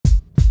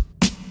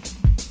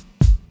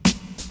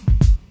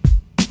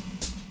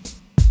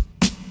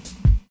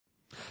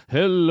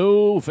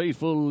Hello,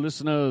 faithful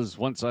listeners.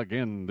 Once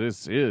again,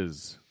 this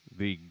is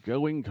the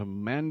Going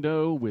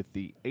Commando with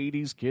the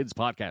 80's Kids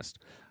podcast.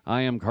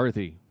 I am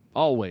Carthy.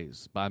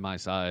 Always by my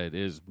side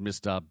is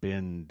Mr.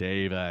 Ben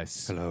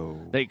Davis.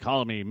 Hello. They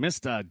call me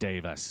Mr.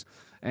 Davis.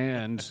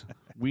 And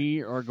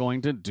we are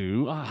going to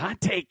do a hot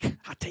take.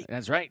 Hot take.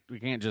 That's right. We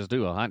can't just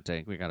do a hot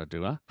take. We got to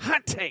do a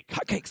hot take.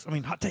 Hot cakes.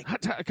 Hot take.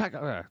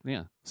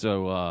 Yeah.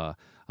 So,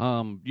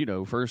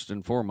 first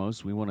and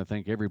foremost, we want to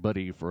thank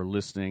everybody for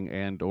listening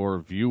and or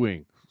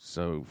viewing.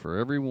 So for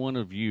every one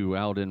of you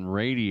out in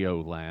Radio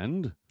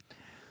Land,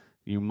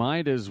 you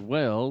might as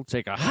well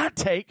take a hot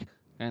take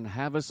and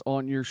have us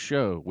on your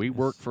show. We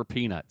work for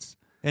peanuts.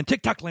 And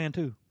TikTok land,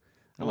 too.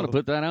 I'm going to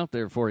put that out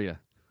there for you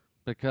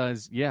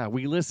because, yeah,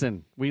 we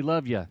listen. We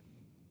love you.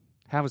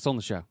 Have us on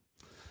the show.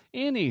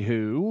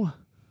 Anywho,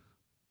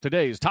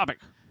 today's topic,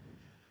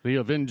 the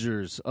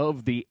Avengers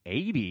of the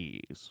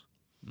 80's.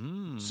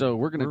 So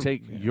we're going to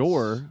take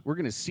we're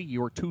going to see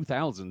your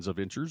 2000s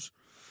Avengers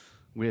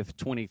with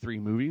 23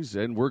 movies,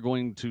 and we're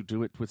going to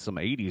do it with some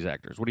 80's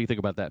actors. What do you think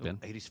about that, Ben?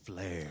 80's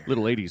flair.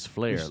 Little 80's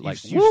flair.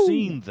 You've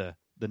seen the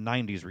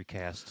 90's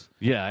recast.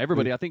 Yeah,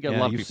 everybody. I think a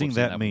lot of people have seen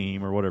that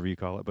meme or whatever you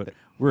call it, but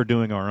we're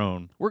doing our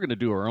own. We're going to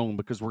do our own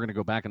because we're going to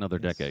go back another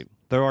decade.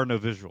 There are no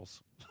visuals.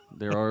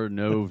 There are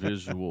no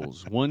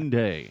visuals. One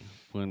day,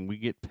 when we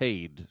get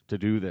paid to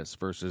do this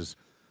versus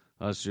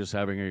us just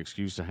having an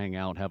excuse to hang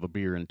out, have a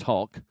beer, and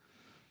talk,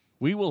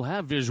 we will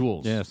have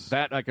visuals. Yes.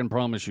 That I can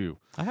promise you.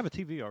 I have a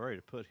TV already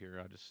to put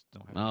here. I just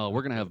don't have Oh,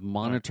 we're going to have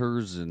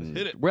monitors,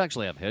 and we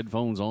actually have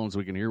headphones on so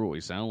we can hear what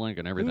we sound like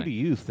and everything. Who do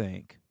you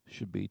think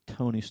should be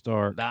Tony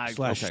Stark /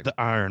 the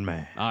Iron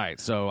Man? All right,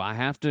 so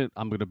I'm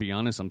going to be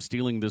honest, I'm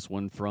stealing this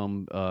one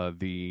from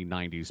the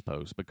 90's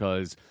post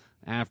because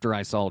after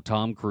I saw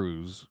Tom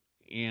Cruise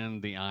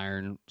in the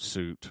iron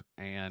suit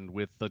and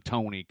with the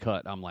Tony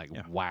cut, I'm like,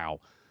 wow.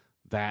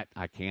 That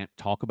I can't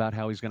talk about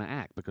how he's going to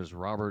act because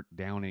Robert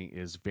Downey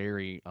is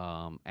very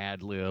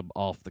ad-lib,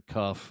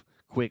 off-the-cuff,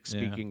 quick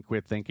speaking,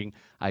 quick thinking.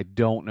 I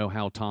don't know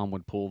how Tom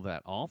would pull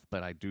that off,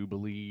 but I do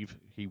believe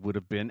he would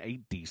have been a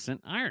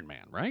decent Iron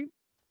Man, right?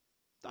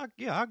 I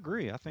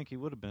agree. I think he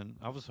would have been.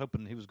 I was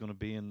hoping he was going to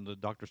be in the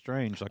Doctor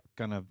Strange, like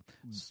kind of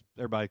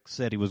everybody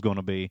said he was going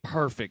to be.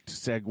 Perfect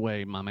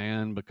segue, my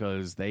man,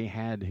 because they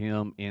had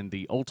him in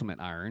the Ultimate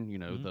Iron,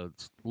 the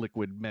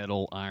liquid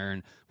metal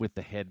iron with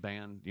the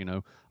headband,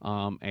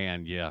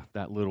 and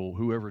that little,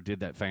 whoever did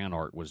that fan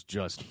art was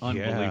just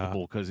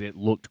unbelievable because it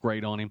looked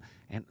great on him.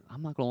 And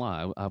I'm not going to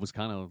lie, I was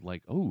kind of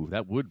like, oh,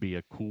 that would be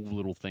a cool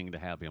little thing to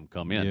have him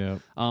come in.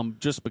 Yeah.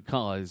 Just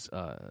because,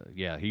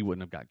 he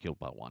wouldn't have got killed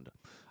by Wanda.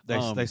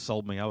 They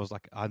sold me. I was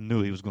like, I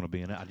knew he was going to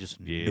be in it. I just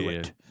knew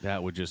it.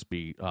 That would just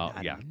be,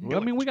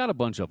 we got a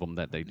bunch of them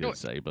that they did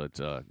say, but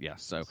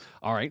So,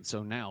 all right.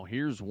 So now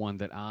here's one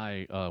that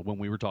I, when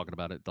we were talking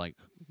about it, like,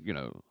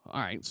 all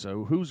right.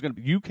 So who's going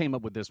to be? You came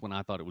up with this one.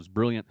 I thought it was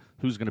brilliant.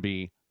 Who's going to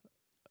be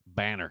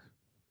Banner?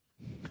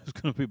 Who's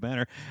going to be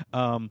Banner?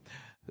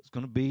 It's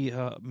going to be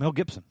Mel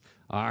Gibson.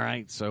 All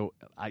right. So,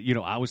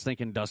 I was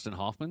thinking Dustin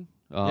Hoffman.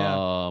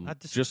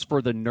 Just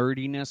for the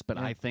nerdiness, but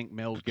I think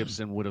Mel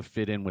Gibson would have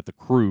fit in with the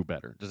crew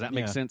better. Does that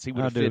make sense? He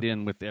would have fit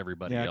in with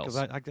everybody else.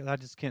 Yeah, because I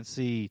just can't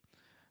see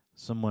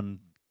someone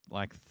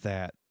like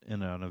that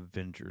in an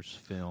Avengers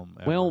film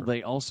ever. Well,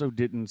 they also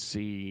didn't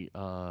see,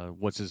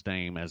 what's his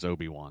name, as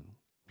Obi-Wan.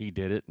 He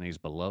did it, and he's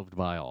beloved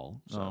by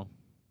all. So,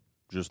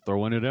 just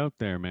throwing it out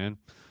there, man.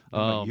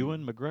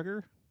 Ewan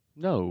McGregor?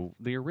 No,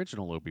 the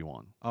original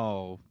Obi-Wan.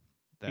 Oh,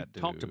 that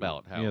he talked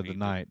about how the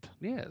night.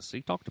 Yes,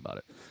 he talked about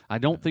it. I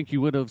don't think you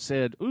would have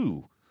said,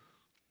 ooh,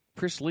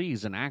 Chris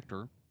Lee's an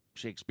actor,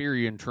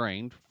 Shakespearean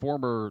trained,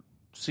 former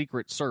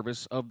Secret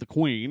Service of the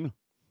Queen.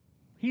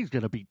 He's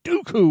going to be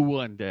Dooku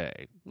one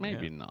day.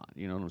 Maybe not,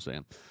 you know what I'm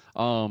saying?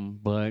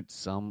 But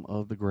some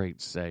of the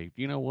greats say,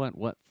 you know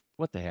what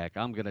the heck?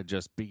 I'm going to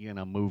just be in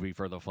a movie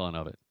for the fun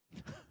of it.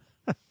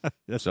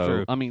 That's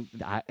true. I mean,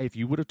 if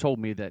you would have told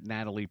me that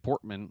Natalie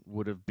Portman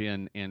would have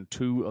been in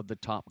 2 of the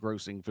top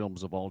grossing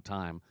films of all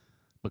time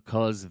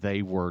because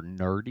they were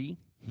nerdy,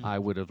 I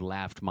would have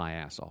laughed my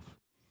ass off.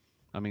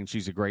 I mean,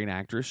 she's a great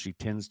actress. She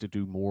tends to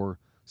do more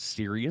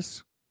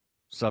serious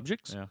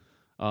subjects.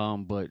 Yeah.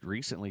 But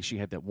recently she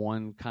had that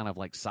one kind of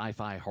like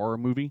sci-fi horror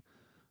movie.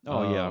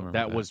 Oh, yeah.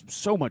 That was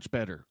so much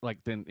better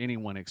than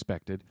anyone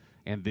expected.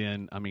 And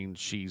then, I mean,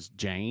 she's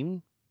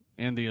Jane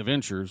in the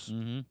Avengers.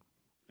 Mm-hmm.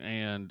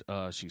 And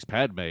she's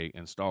Padme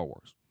in Star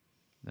Wars.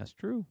 That's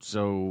true.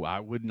 So I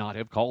would not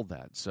have called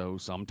that. So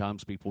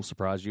sometimes people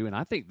surprise you, and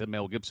I think the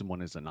Mel Gibson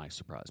one is a nice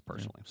surprise,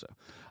 personally. Yeah.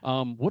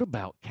 So, what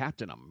about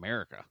Captain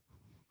America?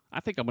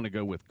 I think I'm going to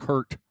go with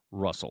Kurt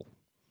Russell.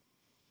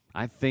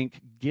 I think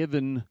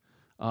given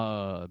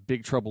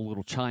Big Trouble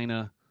Little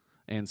China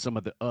and some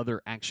of the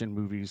other action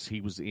movies he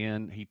was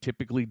in, he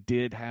typically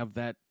did have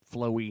that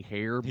flowy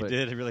hair. He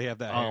did really have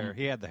that hair.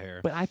 He had the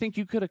hair. But I think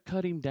you could have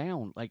cut him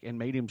down and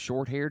made him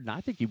short-haired, and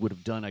I think he would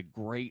have done a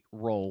great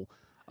role,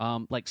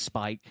 like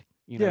Spike,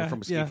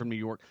 from Escape from New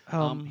York.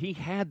 He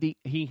had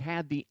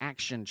the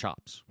action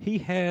chops. He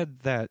had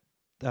that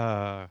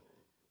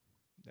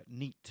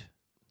neat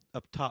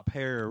up top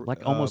hair,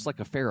 like almost like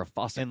a Farrah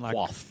Fawcett and like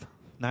coif.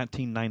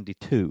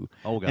 1992.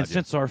 Oh, And gotcha.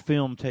 since our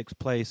film takes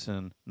place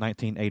in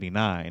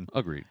 1989,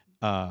 Agreed.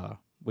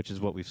 which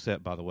is what we've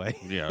set, by the way.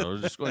 Yeah, I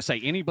was just going to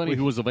say anybody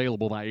who was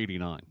available by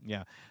 89.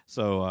 Yeah.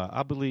 So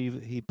I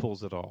believe he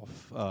pulls it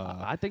off.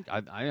 I think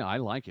I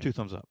like it. 2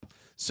 thumbs up.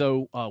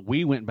 So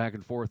we went back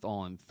and forth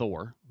on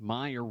Thor.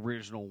 My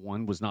original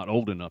one was not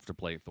old enough to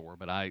play Thor,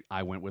 but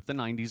I went with the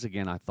 90s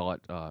again. I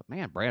thought,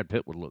 man, Brad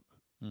Pitt would look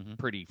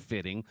pretty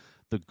fitting,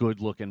 the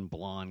good-looking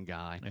blonde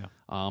guy.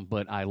 Yeah.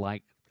 But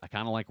I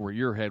kind of like where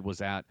your head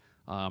was at.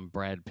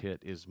 Brad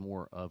Pitt is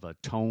more of a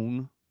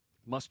tone,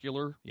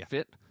 muscular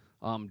fit.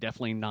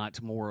 Definitely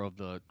not more of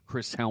the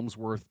Chris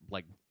Helmsworth,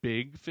 like,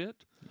 big fit.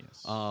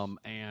 Yes.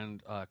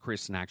 And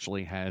Chris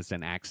actually has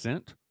an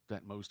accent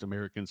that most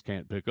Americans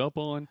can't pick up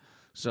on.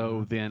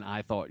 So then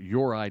I thought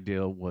your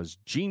idea was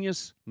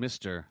genius,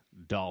 Mr.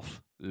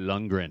 Dolph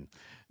Lundgren.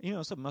 You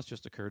know, something else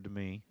just occurred to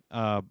me.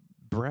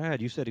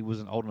 Brad, you said he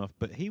wasn't old enough,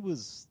 but he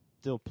was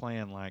still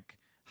playing, like,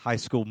 high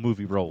school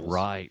movie roles.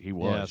 Right, he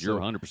was. Yeah,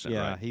 You're so, 100%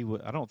 yeah, right. he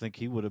would. I don't think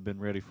he would have been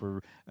ready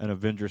for an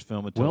Avengers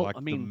film until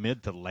the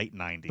mid to late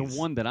 90s. The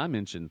one that I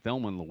mentioned,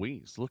 Thelma and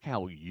Louise, look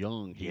how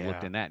young he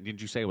looked in that.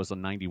 Didn't you say it was a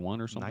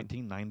 91 or something?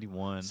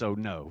 1991. So,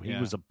 no, he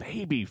was a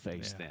baby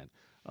face then.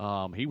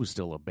 He was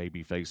still a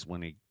baby face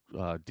when he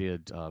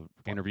did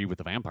Interview with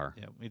the Vampire.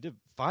 Yeah, he did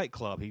Fight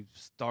Club. He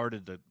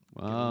started to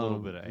get a little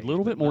bit of age. A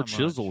little bit more not much.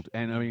 chiseled.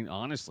 And, I mean,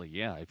 honestly,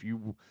 yeah, if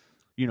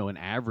you know, an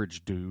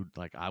average dude,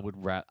 like I would,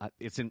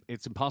 it's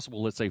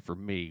impossible, let's say for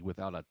me,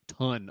 without a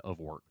ton of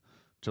work,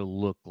 to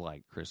look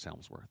like Chris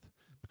Helmsworth,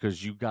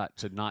 because you got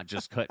to not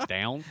just cut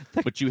down,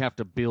 but you have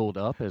to build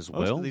up as Most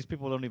well. of these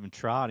people don't even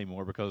try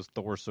anymore because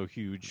Thor's so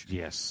huge.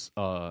 Yes,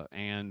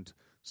 and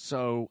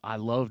so I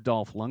love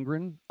Dolph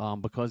Lundgren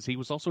because he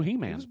was also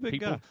He-Man. He was a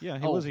big guy. Yeah,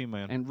 he was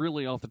He-Man. And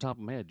really, off the top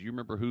of my head, do you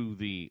remember who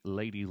the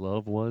Lady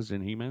Love was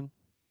in He-Man?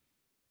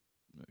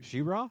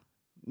 She-Ra?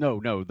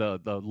 No,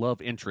 the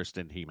love interest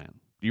in He-Man.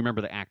 Do you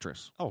remember the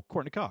actress? Oh,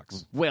 Courtney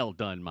Cox. Well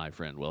done, my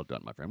friend. Well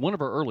done, my friend. One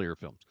of our earlier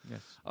films.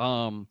 Yes.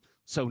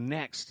 So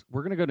next,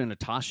 we're going to go to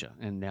Natasha.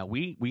 And now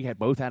we had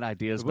both had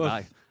ideas,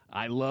 but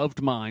I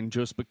loved mine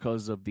just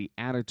because of the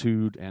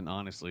attitude. And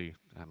honestly,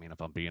 I mean,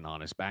 if I'm being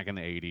honest, back in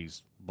the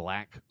 80s,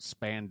 black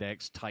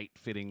spandex,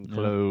 tight-fitting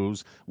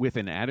clothes with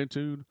an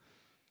attitude,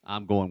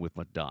 I'm going with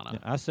Madonna.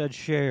 Yeah, I said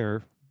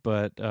Cher,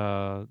 but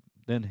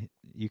then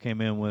you came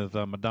in with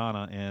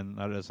Madonna, and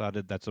I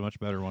decided that's a much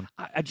better one.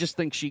 I just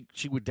think she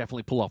would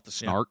definitely pull off the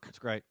snark. Yeah, it's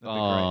great. That'd be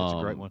great. It's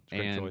a great one. It's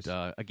a great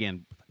choice.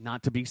 Again,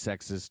 not to be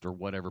sexist or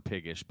whatever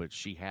piggish, but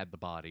she had the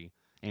body,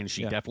 and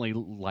she definitely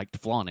liked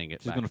flaunting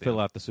it. She's going to fill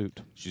out the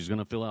suit. She's going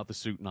to fill out the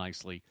suit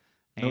nicely.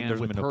 No, And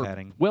there's with been her, no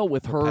padding. well,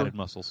 with her padded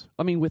muscles.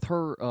 I mean, with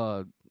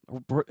her,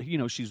 you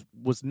know, she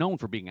was known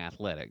for being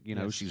athletic. You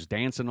know, she's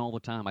dancing all the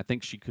time. I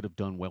think she could have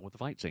done well with the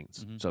fight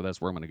scenes. So that's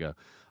where I'm going to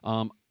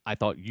go. I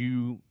thought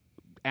you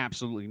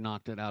absolutely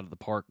knocked it out of the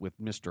park with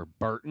Mr.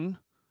 Burton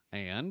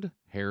and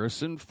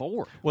Harrison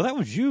Ford. Well, that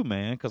was you,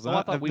 man, because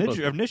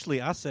initially,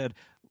 initially I said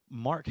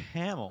Mark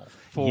Hamill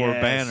for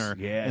Banner,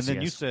 and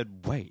then you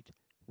said, wait,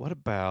 what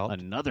about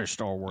another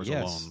Star Wars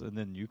alone? And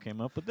then you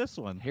came up with this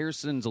one.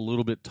 Harrison's a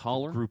little bit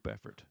taller. Group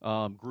effort.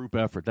 Group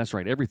effort. That's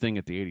right. Everything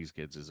at the 80s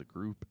kids is a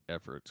group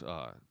effort.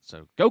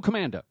 So go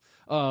Commando.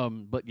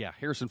 But yeah,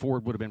 Harrison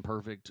Ford would have been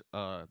perfect.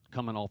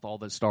 Coming off all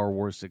the Star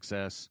Wars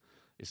success.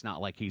 It's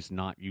not like he's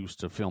not used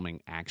to filming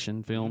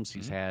action films.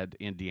 He's had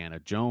Indiana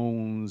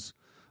Jones.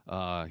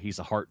 He's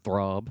a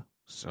heartthrob.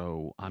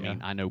 So, I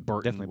mean, I know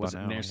Burton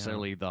wasn't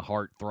necessarily the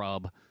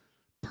heartthrob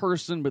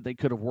person, but they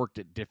could have worked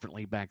it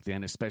differently back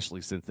then,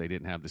 especially since they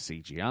didn't have the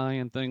CGI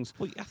and things.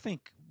 Well, I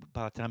think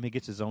by the time he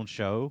gets his own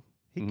show,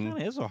 he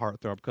kind of is a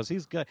heartthrob because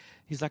he's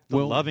like the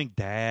loving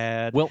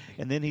dad. Well,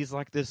 and then he's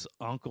like this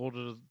uncle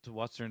to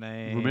what's her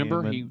name.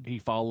 Remember, he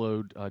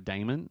followed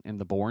Damon in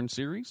the Bourne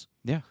series.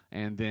 Yeah,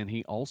 and then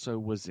he also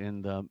was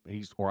in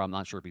I'm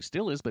not sure if he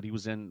still is, but he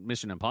was in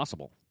Mission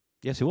Impossible.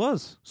 Yes, he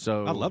was.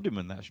 So I loved him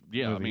in that.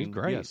 Yeah, movie. I mean, he's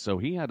great. Yeah, so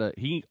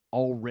he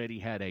already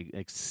had a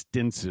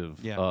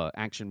extensive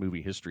action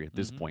movie history at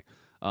this point.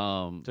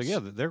 So yeah,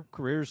 their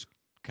careers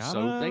kind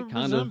of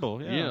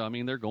resemble. Yeah, I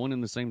mean, they're going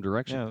in the same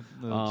direction.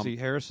 Yeah, see,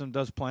 Harrison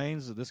does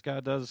planes. This guy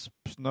does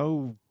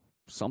snow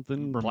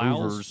something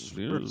plows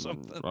or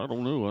something. I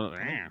don't know.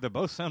 They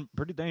both sound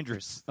pretty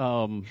dangerous.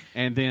 And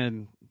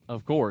then,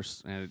 of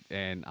course,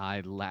 and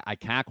I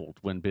cackled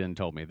when Ben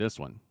told me this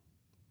one.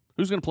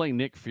 Who's going to play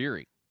Nick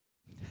Fury?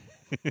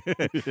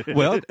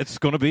 Well, it's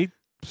going to be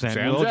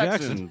Samuel L.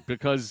 Jackson,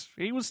 because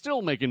he was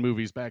still making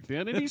movies back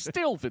then, and he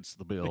still fits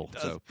the bill.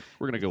 So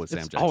we're going to go with Sam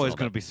Jackson. Always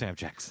going to be Sam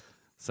Jackson.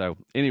 So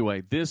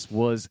anyway, this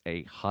was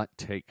a hot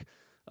take.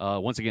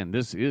 Once again,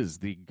 this is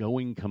the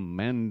Going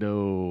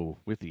Commando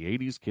with the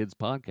 80's Kids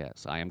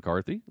podcast. I am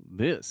Carthy.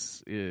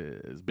 This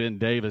is Ben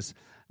Davis.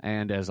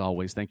 And as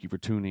always, thank you for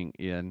tuning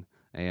in.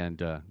 And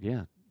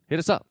hit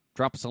us up.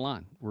 Drop us a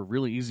line. We're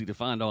really easy to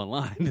find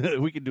online.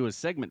 We could do a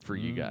segment for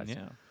you guys.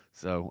 Yeah.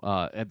 So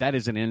that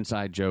is an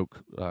inside joke.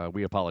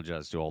 We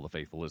apologize to all the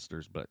faithful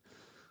listeners, but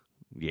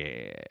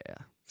Yeah.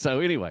 So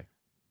anyway,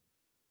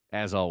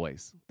 as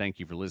always, thank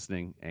you for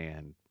listening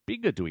and be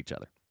good to each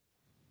other.